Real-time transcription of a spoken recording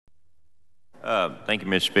Thank you,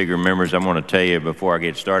 Mr. Speaker. Members, I want to tell you before I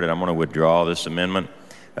get started, I'm going to withdraw this amendment.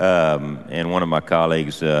 And one of my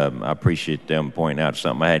colleagues, I appreciate them pointing out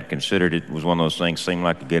something I had considered. It was one of those things seemed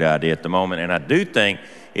like a good idea at the moment. And I do think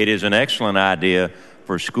it is an excellent idea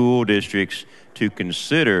for school districts to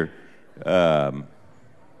consider a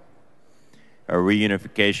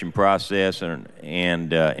reunification process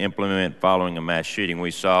and implement following a mass shooting.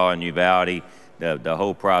 We saw in Uvalde the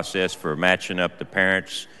whole process for matching up the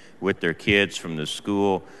parents with their kids from the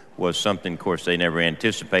school was something, of course, they never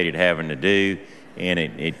anticipated having to do, and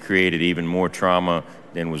it created even more trauma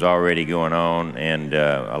than was already going on, and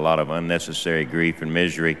a lot of unnecessary grief and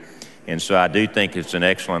misery. And so I do think it's an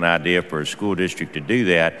excellent idea for a school district to do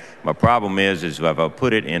that. My problem is if I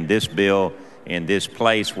put it in this bill in this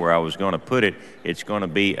place where I was going to put it, it's going to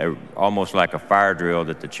be almost like a fire drill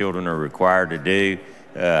that the children are required to do.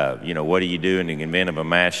 What do you do in the event of a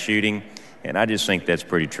mass shooting? And I just think that's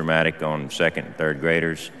pretty traumatic on second and third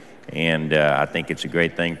graders. And I think it's a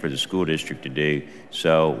great thing for the school district to do.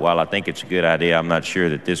 So while I think it's a good idea, I'm not sure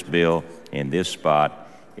that this bill in this spot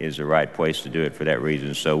is the right place to do it for that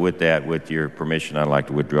reason. So with that, with your permission, I'd like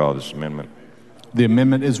to withdraw this amendment. The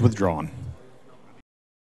amendment is withdrawn.